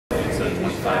a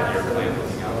 25-year plan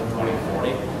looking out to 2040.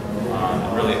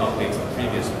 It really updates the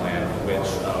previous plan, which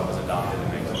was adopted in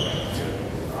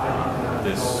 1992.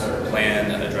 This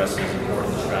plan addresses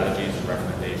important strategies and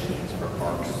recommendations for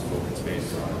parks, open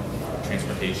space,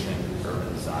 transportation,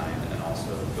 urban design, and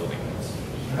also building needs.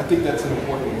 I think that's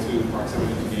important to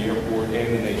proximity to the airport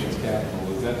and the nation's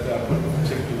capital. Is that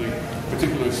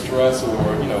particular stress or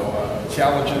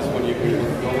challenges when you look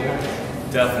at building heights?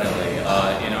 Definitely.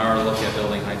 In our look at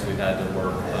building heights, we've had to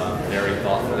work very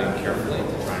thoughtfully and carefully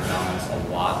to try and balance a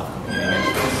lot of competing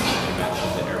interests. You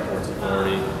mentioned the airport's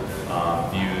authority,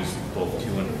 views both to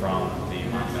and from the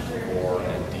monumental core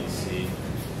and DC,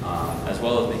 as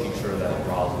well as making sure that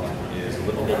Rosslyn is a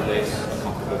livable place, a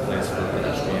comfortable place for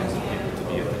pedestrians and people to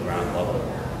be at the ground level.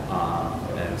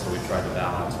 And so we've tried to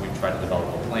develop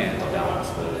a plan to balance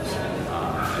those in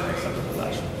an acceptable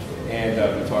fashion.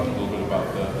 And we talked a little bit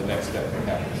about the next step that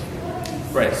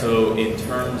happens. Right, so in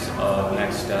terms of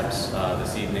next steps,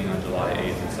 this evening on July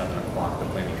 8th at 7 o'clock, the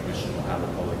Planning Commission will have a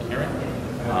public hearing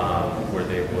where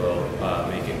they will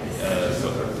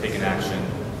take an action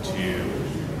to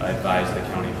advise the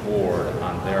county board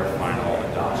on their final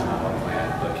adoption of a plan.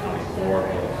 The county board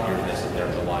will hear this at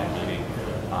their July meeting,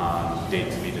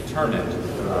 date to be determined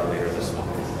later this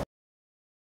month.